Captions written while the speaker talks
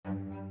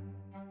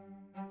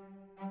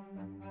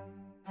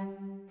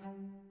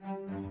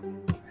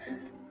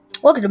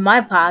Welcome to my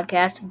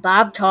podcast,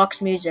 Bob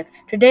Talks Music.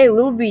 Today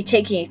we will be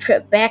taking a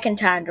trip back in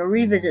time to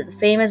revisit the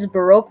famous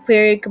Baroque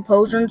period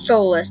composer and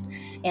soloist,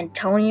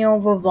 Antonio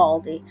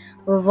Vivaldi.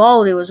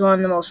 Vivaldi was one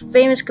of the most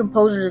famous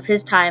composers of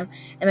his time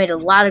and made a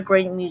lot of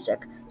great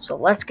music, so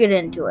let's get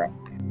into it.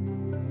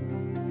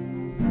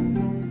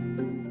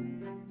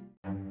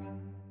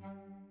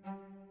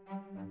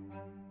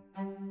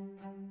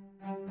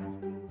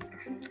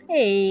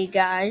 Hey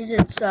guys,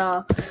 it's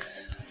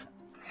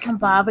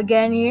Bob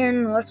again here,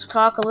 and let's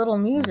talk a little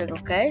music,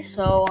 okay?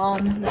 So,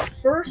 the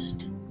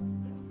first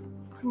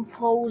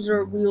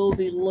composer we will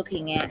be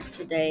looking at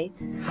today,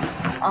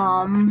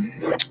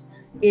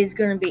 is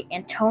going to be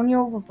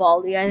Antonio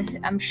Vivaldi.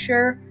 I'm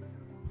sure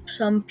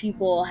some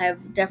people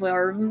have definitely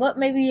heard of him, but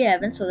maybe you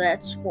haven't, so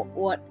that's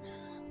what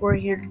we're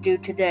here to do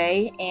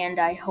today, and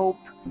I hope,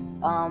 you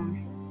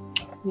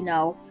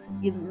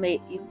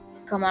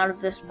come out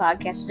of this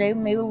podcast today,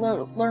 maybe learn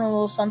a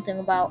little something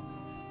about,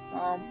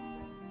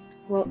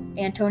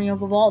 Antonio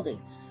Vivaldi.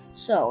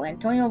 So,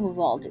 Antonio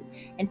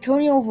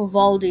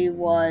Vivaldi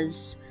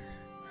was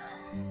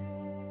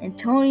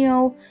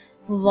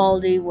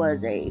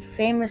a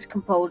famous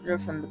composer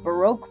from the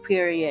Baroque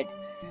period,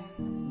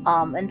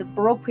 and the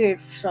Baroque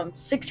period from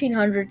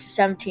 1600 to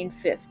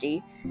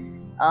 1750.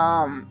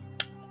 And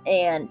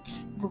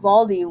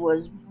Vivaldi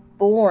was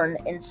born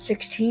in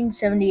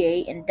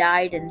 1678 and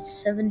died in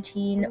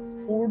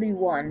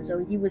 1741, so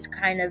he was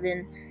kind of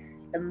in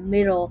the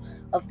middle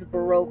of the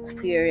Baroque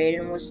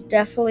period and was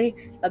definitely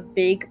a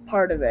big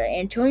part of it.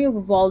 Antonio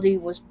Vivaldi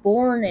was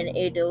born in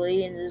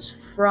Italy and is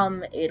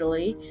from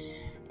Italy,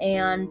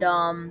 and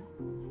of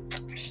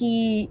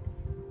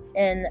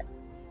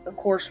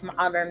course,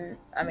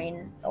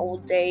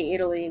 old day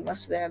Italy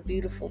must have been a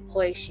beautiful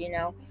place,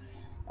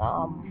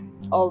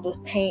 all the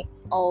paint,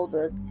 all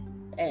the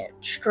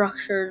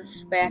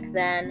structures back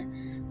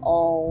then,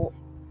 all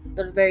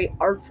the very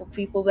artful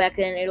people back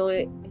then.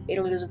 Italy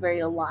was a very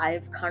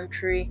alive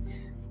country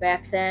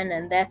back then,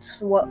 and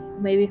that's what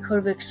maybe could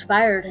have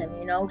inspired him,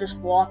 just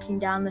walking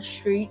down the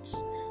streets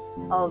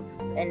in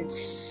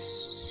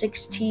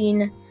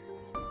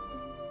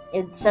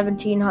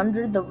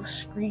 1700, the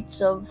streets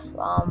of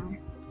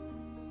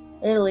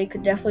Italy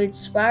could definitely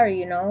inspire,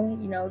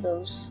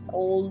 those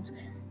old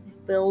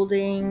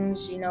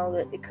buildings,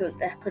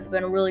 that could have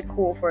been really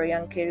cool for a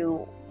young kid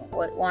who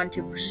wanted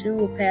to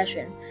pursue a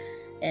passion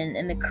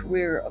in the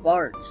career of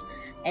arts.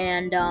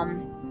 And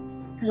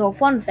so,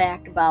 fun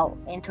fact about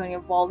Antonio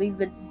Vivaldi: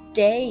 the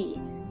day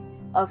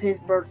of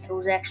his birth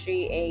was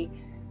actually a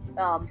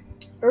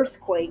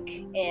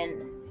earthquake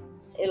in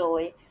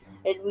Italy.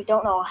 We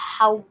don't know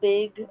how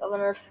big of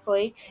an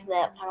earthquake.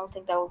 That I don't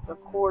think that was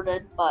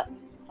recorded, but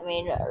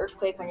an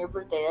earthquake on your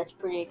birthday, that's a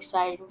pretty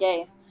exciting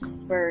day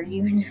for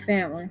you and your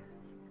family.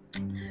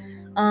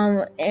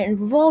 In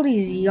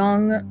Vivaldi's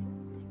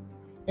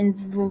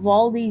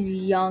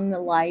young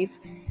life,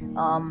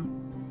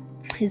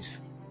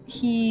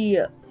 he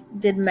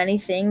did many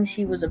things.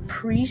 He was a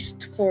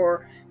priest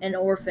for an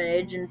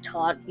orphanage and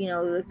taught,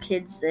 the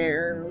kids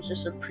there, and was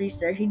just a priest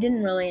there. He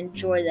didn't really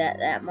enjoy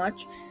that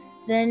much.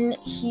 Then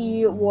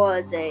he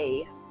was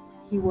a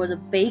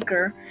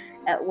baker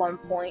at one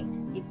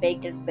point. He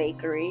baked at a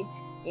bakery,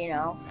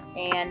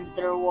 and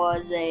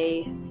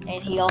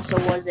he also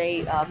was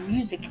a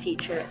music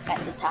teacher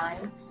at the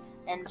time,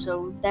 and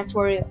so that's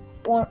where he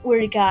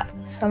got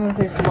some of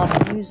his love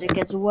of music,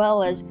 as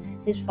well as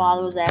his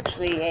father was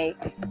actually a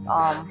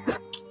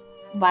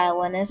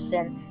violinist,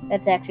 and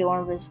that's actually one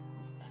of his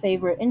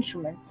favorite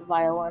instruments. The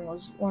violin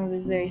was one of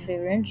his very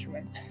favorite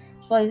instruments.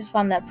 So I just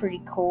found that pretty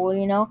cool,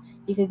 You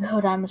could go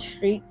down the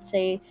street,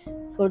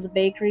 go to the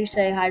bakery,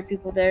 say hi to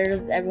people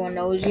there, everyone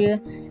knows you.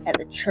 At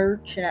the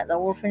church and at the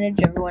orphanage,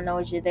 everyone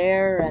knows you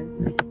there.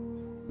 And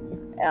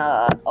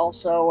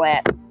also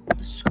at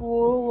the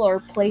school or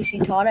place he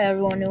taught at,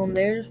 everyone knew him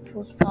there. He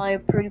was probably a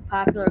pretty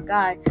popular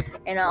guy.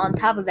 And on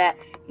top of that,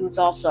 he was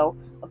also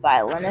a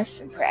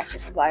violinist and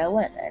practiced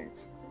violin, and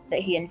that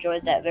he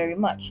enjoyed that very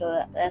much.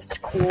 So that's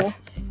cool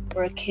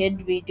for a kid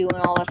to be doing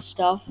all that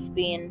stuff,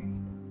 being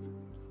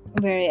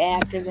very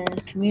active in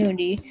his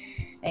community,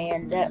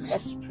 and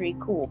that's pretty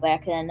cool.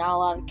 Back then, not a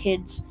lot of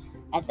kids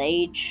at the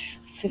age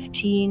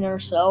 15 or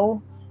so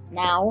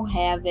now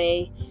have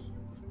 3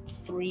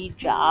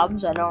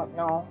 jobs. I don't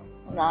know,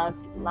 not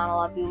a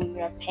lot of people even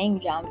have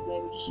paying jobs,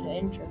 maybe just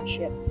an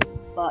internship,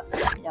 but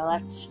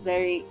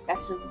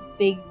that's a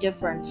big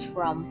difference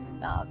from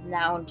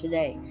now and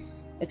today,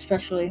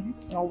 especially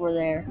over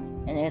there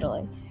in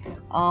Italy.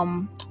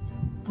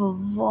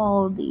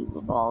 Vivaldi,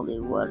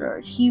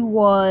 he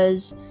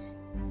was,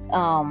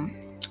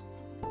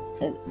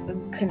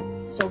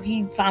 so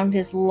he found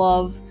his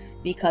love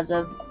because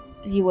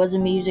he was a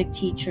music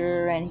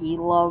teacher, and he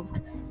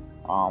loved,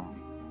 and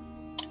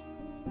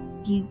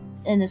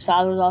his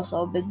father was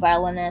also a big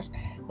violinist,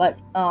 but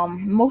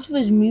most of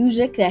his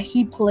music that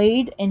he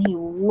played and he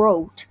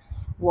wrote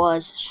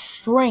was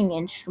string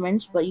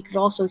instruments, but you could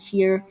also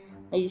hear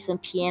maybe some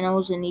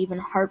pianos and even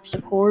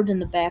harpsichord in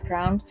the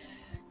background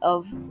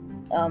of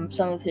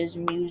some of his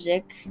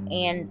music.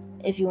 And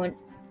if you went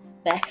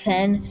back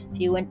then, if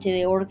you went to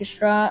the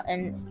orchestra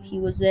and he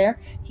was there,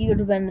 he would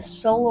have been the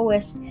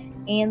soloist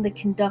and the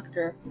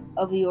conductor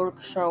of the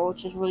orchestra,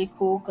 which is really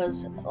cool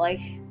because,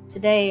 like,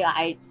 today,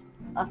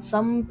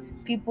 some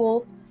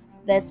people,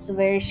 that's a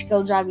very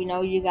skilled job.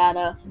 You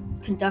gotta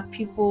conduct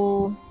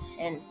people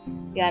and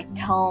you gotta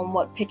tell them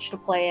what pitch to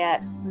play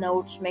at,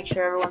 notes, make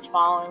sure everyone's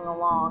following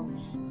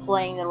along,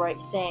 playing the right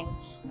thing,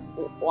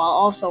 while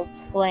also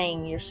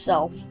playing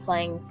yourself,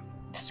 playing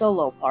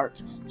solo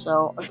parts.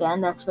 So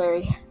again, that's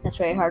very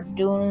hard to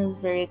do, and he's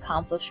a very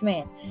accomplished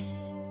man.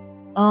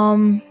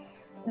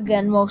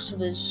 Again, most of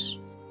his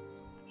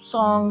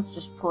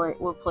songs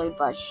were played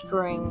by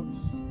string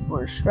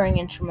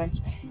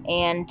instruments,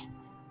 and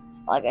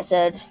like I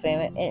said, his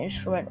favorite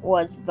instrument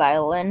was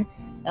violin.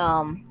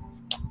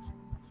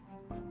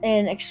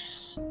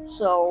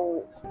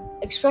 So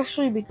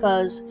especially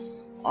because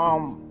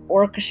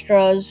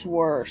orchestras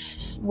were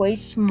way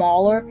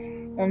smaller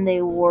than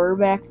they were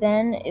back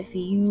then. If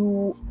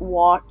you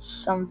watch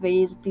some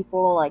videos of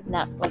people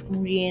not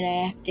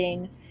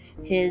reenacting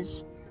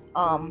his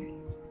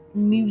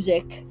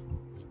music,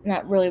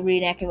 not really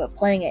reenacting but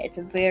playing it, it's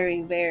a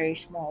very, very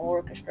small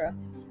orchestra.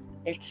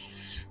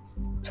 It's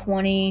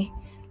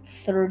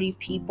 20-30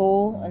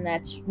 people, and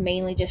that's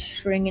mainly just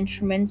string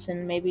instruments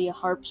and maybe a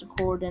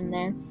harpsichord in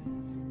there.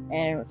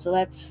 And so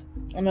that's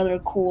another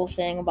cool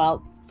thing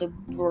about the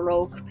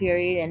Baroque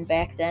period and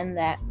back then,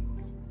 that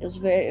it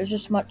was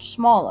just much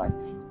smaller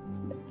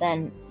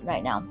than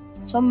right now.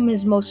 Some of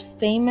his most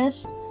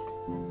famous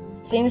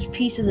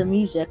pieces of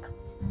music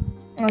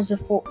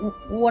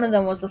one of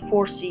them was the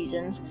Four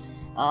Seasons.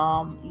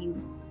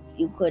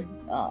 You could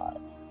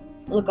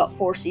look up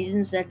Four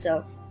Seasons. It's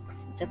a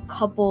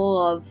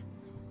couple of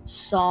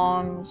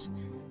songs,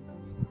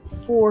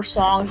 4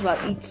 songs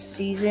about each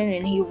season,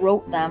 and he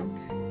wrote them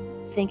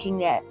thinking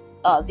that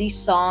these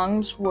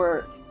songs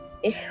were,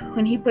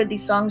 when he played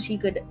these songs, he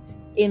could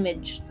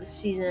image the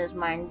season in his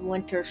mind: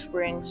 winter,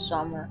 spring,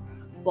 summer,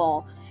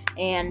 fall.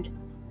 And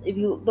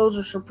those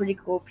are some pretty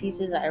cool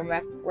pieces. I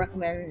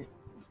recommend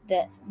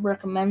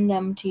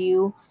them to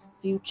you.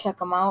 If you check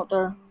them out,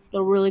 they're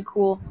really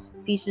cool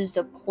pieces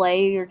to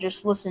play or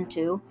just listen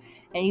to.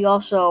 And he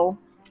also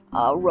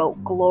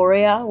wrote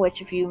Gloria, which,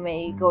 if you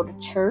may go to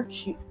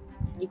church,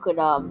 you could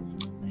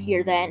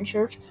hear that in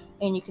church,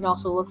 and you can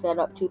also look that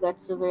up too.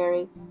 That's a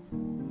very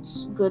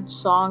good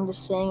song to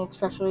sing,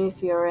 especially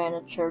if you're in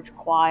a church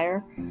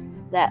choir.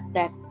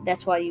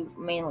 That's why you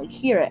mainly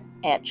hear it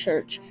at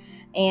church.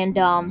 And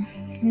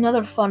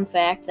another fun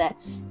fact that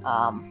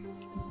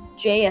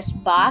J.S.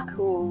 Bach,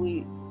 who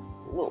we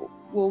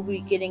will be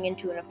getting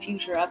into in a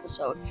future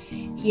episode,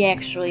 he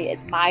actually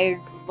admired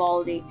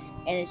Vivaldi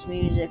and his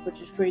music, which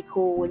is pretty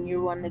cool when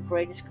you're one of the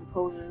greatest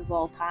composers of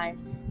all time,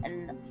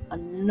 and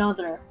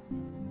another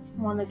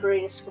one of the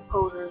greatest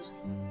composers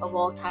of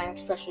all time,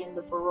 especially in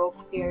the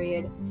Baroque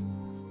period,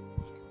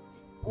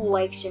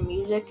 likes your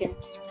music and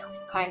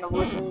kind of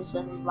listens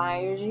and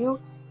admires you.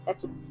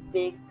 That's a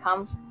big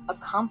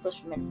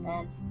accomplishment,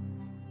 and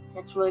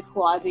that's really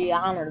cool. I'd be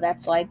honored.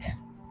 That's like,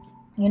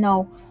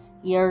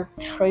 you're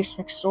Trace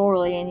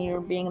McSorley and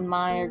you're being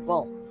admired.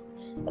 Well,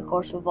 of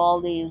course,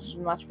 Vivaldi is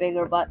much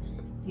bigger, but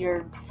you're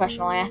a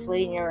professional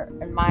athlete and you're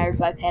admired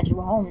by Patrick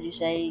Mahomes. You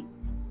say,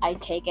 I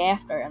take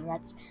after him.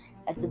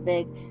 That's a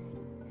big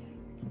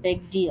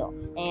deal.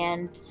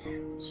 And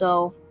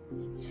so,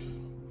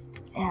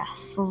 yeah,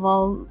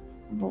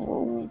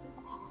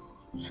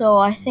 so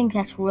I think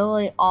that's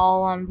really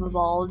all on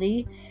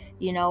Vivaldi.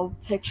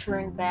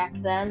 Picturing back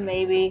then,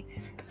 maybe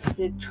you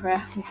could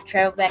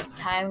travel back in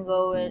time,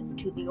 go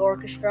to the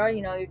orchestra.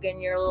 You're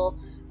getting your little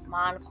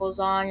monocles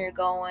on, you're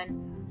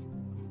going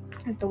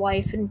with the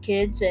wife and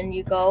kids, and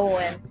you go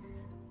and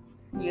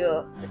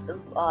it's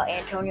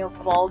Antonio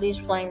Vivaldi's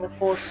playing the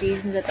Four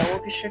Seasons at the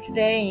orchestra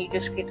today, and you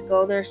just get to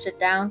go there, sit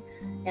down,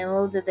 and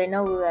little did they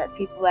know that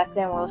people back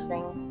then were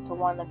listening to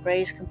one of the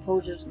greatest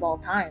composers of all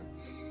time.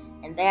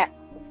 And that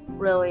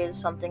really is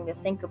something to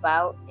think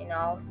about, and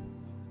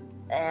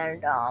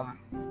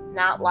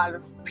not a lot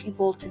of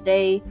people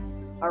today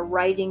are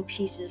writing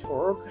pieces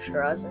for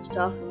orchestras and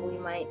stuff, and we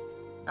might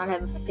not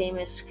have a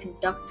famous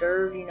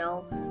conductor.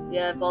 We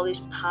have all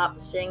these pop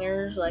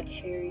singers like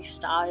Harry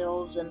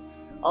Styles and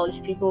all these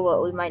people,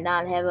 but we might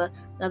not have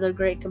another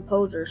great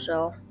composer.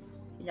 So,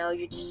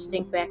 you just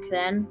think back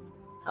then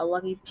how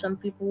lucky some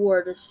people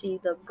were to see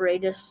the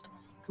greatest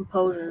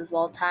composers of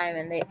all time,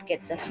 and they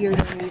get to hear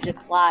the music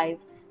live,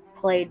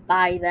 played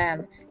by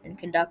them and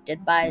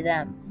conducted by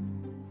them.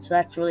 So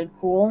that's really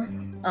cool.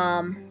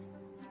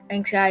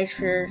 Thanks, guys,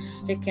 for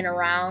sticking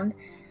around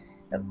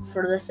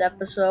for this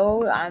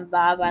episode. I'm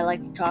Bob. I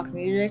like to talk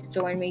music.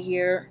 Join me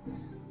here.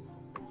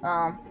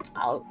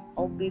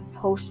 I'll be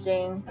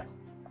posting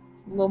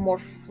a little more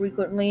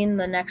frequently in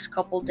the next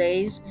couple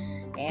days,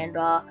 and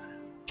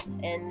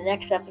in the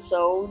next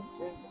episodes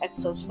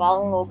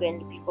following, we'll get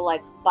into people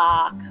like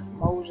Bach,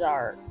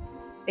 Mozart,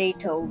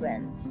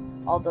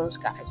 Beethoven, all those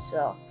guys.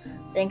 So,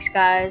 thanks,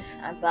 guys.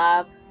 I'm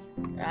Bob,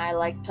 and I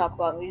like to talk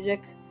about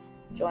music.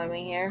 Join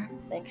me here.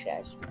 Thanks,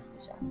 guys.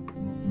 So.